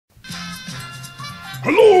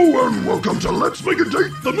Hello and welcome to Let's Make a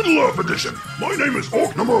Date, the Middle-earth edition. My name is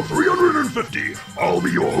Orc number 350. I'll be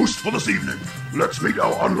your host for this evening. Let's meet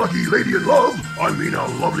our unlucky lady in love, our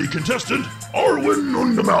lovely contestant, Arwen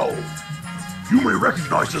Undomiel. You may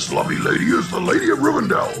recognize this lovely lady as the Lady of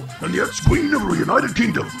Rivendell, and yet Queen of the United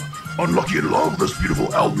Kingdom. Unlucky in love, this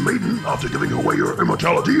beautiful elven maiden, after giving away her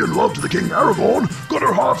immortality and love to the King Aragon, got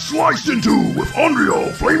her heart sliced in two with Andriel,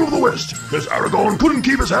 Flame of the West, as Aragon couldn't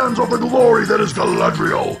keep his hands off the glory that is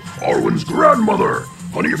Galadrial, Arwen's grandmother.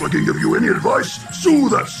 Honey, if I can give you any advice, sue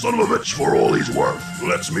that son of a bitch for all he's worth.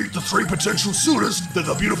 Let's meet the 3 potential suitors that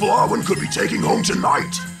the beautiful Arwen could be taking home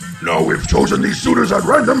tonight. Now we've chosen these suitors at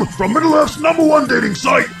random from Middle-earth's #1 dating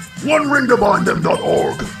site,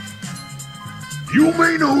 oneringtobindthem.org. You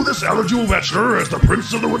may know this eligible bachelor as the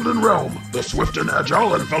Prince of the Woodland Realm, the swift and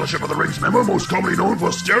agile and Fellowship of the Rings member most commonly known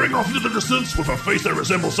for staring off into the distance with a face that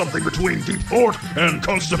resembles something between deep thought and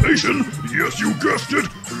constipation. Yes, you guessed it,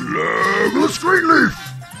 Legolas Greenleaf.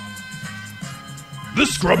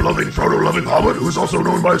 This scrub-loving, Frodo-loving hobbit, who is also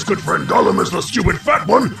known by his good friend Gollum as the stupid fat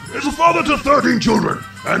one, is a father to 13 children,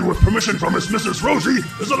 and with permission from his Mrs. Rosie,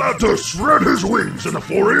 is allowed to spread his wings in the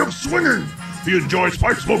foray of swinging. He enjoys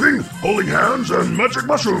pipe smoking, holding hands, and magic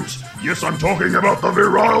mushrooms. Yes, I'm talking about the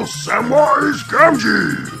virile Samwise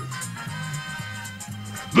Gamgee.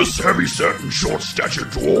 This heavy-set and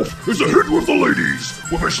short-statured dwarf is a hit with the ladies,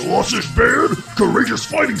 with his luscious beard, courageous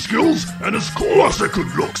fighting skills, and his classic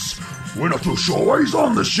good looks. We're not too sure why he's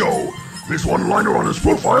on this show. His one-liner on his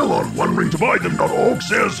profile on oneringtobindthem.org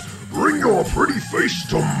says, "Bring your pretty face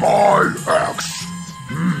to my axe."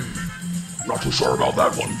 Not too sure about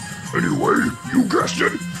that one. Anyway, you guessed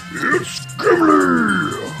it, it's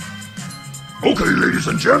Gimli! Okay, ladies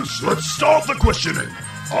and gents, let's start the questioning.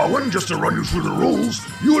 Arwen, just to run you through the rules,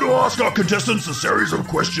 you are to ask our contestants a series of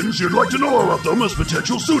questions you'd like to know about them as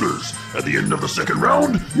potential suitors. At the end of the second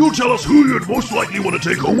round, you'll tell us who you'd most likely want to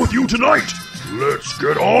take home with you tonight. Let's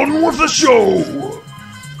get on with the show!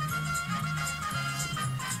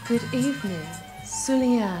 Good evening,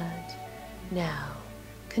 Suliad. Now,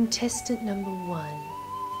 contestant number 1.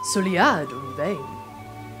 Suliad Undomiel.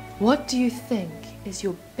 What do you think is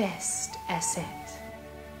your best asset?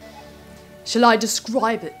 Shall I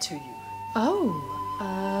describe it to you? Oh,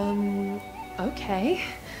 okay.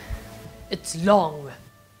 It's long,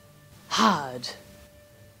 hard,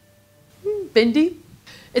 bendy.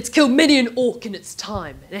 It's killed many an orc in its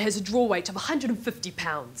time, and it has a draw weight of 150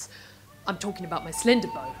 pounds. I'm talking about my slender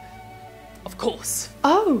bow, of course.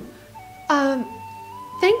 Oh,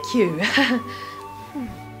 thank you.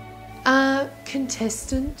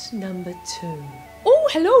 Contestant number 2. Oh,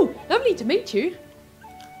 hello. Lovely to meet you.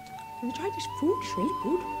 Have you tried this food? It's really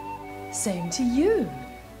good. Same to you.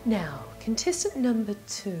 Now, contestant number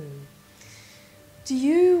 2. Do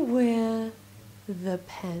you wear the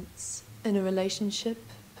pants in a relationship,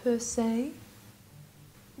 per se?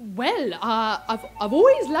 Well, I've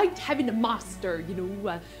always liked having a master,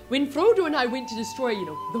 when Frodo and I went to destroy,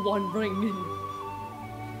 the One Ring and...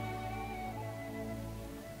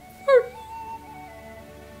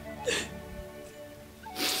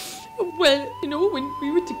 Well, when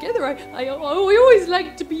we were together, I always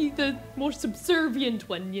liked to be the more subservient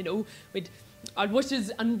one, I'd wash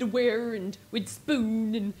his underwear and we'd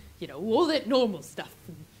spoon and, all that normal stuff.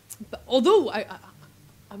 But although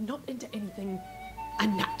I'm not into anything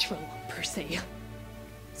unnatural, per se.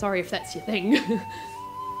 Sorry if that's your thing.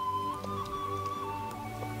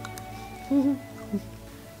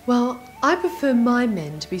 Well, I prefer my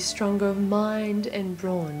men to be stronger of mind and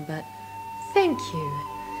brawn, but thank you.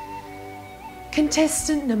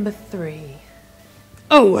 Contestant number 3.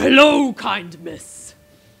 Oh, hello, kind miss.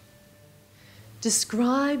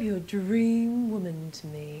 Describe your dream woman to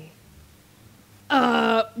me.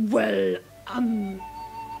 Well,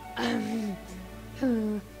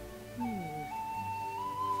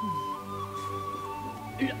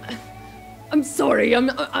 I'm sorry,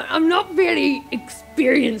 I'm not very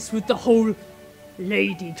experienced with the whole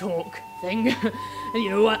lady talk thing.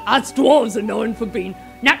 Us dwarves are known for being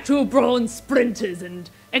natural born sprinters and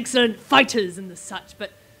excellent fighters and the such,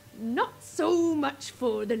 but not so much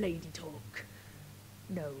for the lady talk.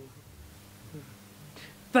 No.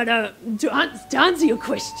 But to answer your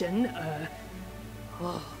question, yes.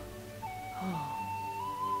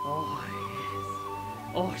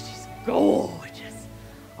 Oh, she's gorgeous.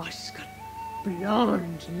 Oh, she's got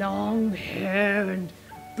blonde, long hair and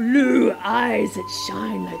blue eyes that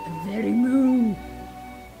shine like the very moon.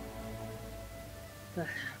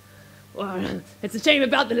 Well, it's a shame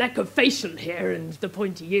about the lack of facial hair and the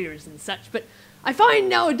pointy ears and such, but I find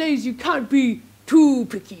nowadays you can't be too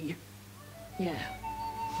picky. Yeah.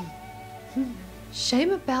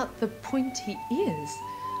 Shame about the pointy ears.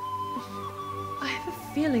 I have a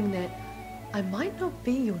feeling that I might not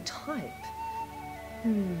be your type.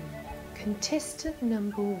 Contestant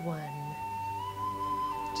number 1.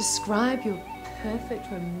 Describe your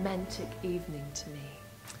perfect romantic evening to me.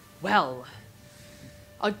 Well,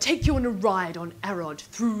 I'll take you on a ride on Arod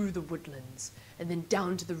through the woodlands and then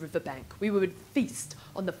down to the riverbank. We would feast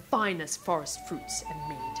on the finest forest fruits and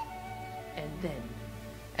mead. And then,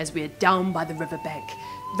 as we are down by the riverbank,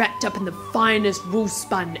 wrapped up in the finest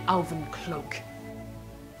wool-spun elven cloak,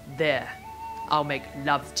 there I'll make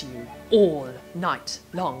love to you all night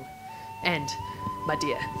long. And, my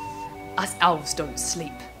dear, us elves don't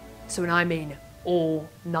sleep. So when I mean all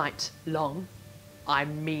night long, I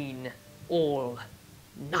mean all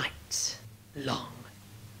night long.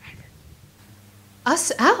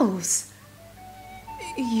 Us elves?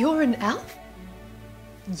 You're an elf?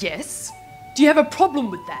 Yes? Do you have a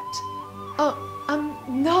problem with that? Oh,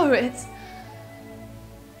 no, it's...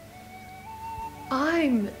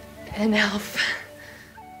 I'm an elf.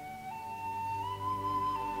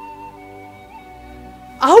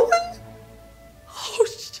 Arwen? Oh,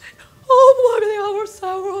 shit. Oh, my God,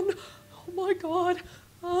 Sauron. Oh, my God.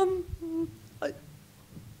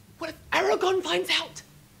 What if Aragon finds out?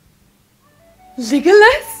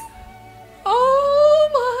 Legolas? Oh,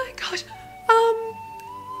 my gosh.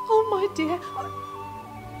 Oh, my dear.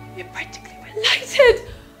 You're practically related.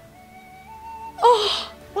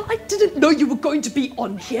 Oh, well, I didn't know you were going to be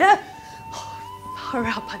on here. Oh, far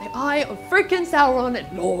out by the eye of freaking Sauron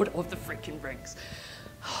and Lord of the freaking Rings.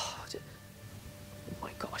 Oh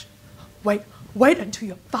my gosh. Wait until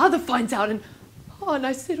your father finds out and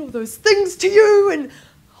I said all those things to you and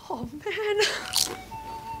oh man.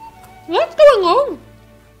 What's going on?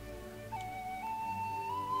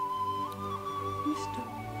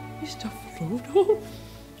 Mr. Frodo?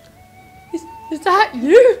 Is that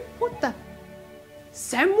you? What the?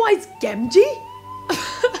 Samwise Gamgee?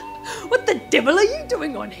 What the devil are you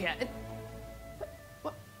doing on here?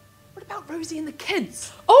 What about Rosie and the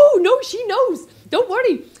kids? Oh, no, she knows. Don't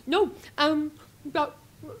worry. No, about...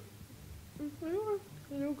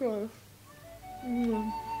 Okay.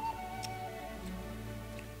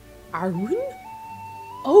 Arwen?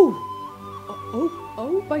 Oh,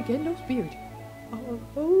 by Gandalf's beard.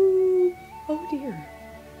 Oh dear.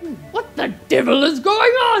 What the devil is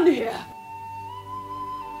going on here?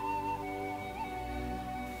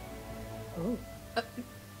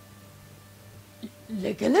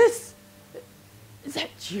 Legolas? Is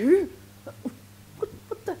that you?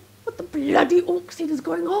 What the bloody orc seed is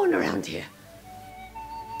going on around here?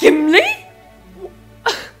 Gimli?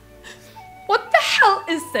 What the hell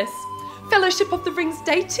is this? Fellowship of the Rings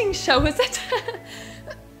dating show, is it?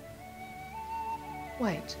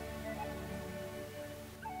 Wait.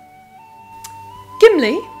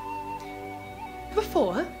 Gimli?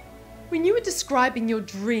 Before, when you were describing your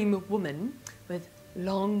dream woman with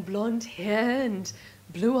long blonde hair and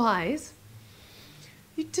blue eyes,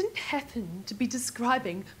 you didn't happen to be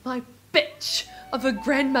describing my bitch of a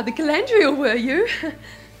grandmother Galadrial, were you?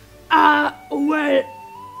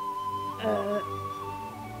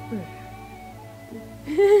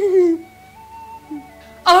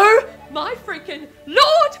 Oh my freaking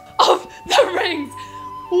Lord of the Rings!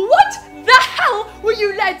 What the hell were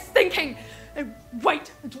you lads thinking? And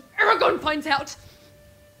wait until Aragon finds out.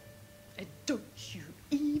 And don't you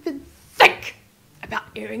even think about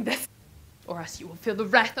airing this, or else you will feel the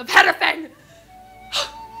wrath of Hadafang.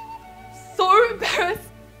 So embarrassed.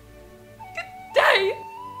 Good day.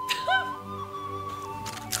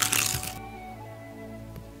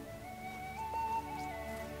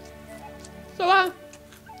 So,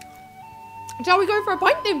 shall we go for a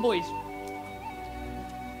pint then, boys?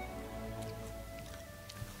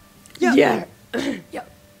 Yeah.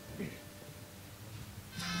 Yep.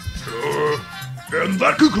 And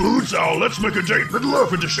that concludes our Let's Make a Date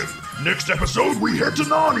Middle-earth edition. Next episode, we head to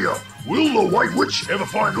Narnia. Will the White Witch ever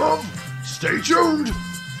find love? Stay tuned.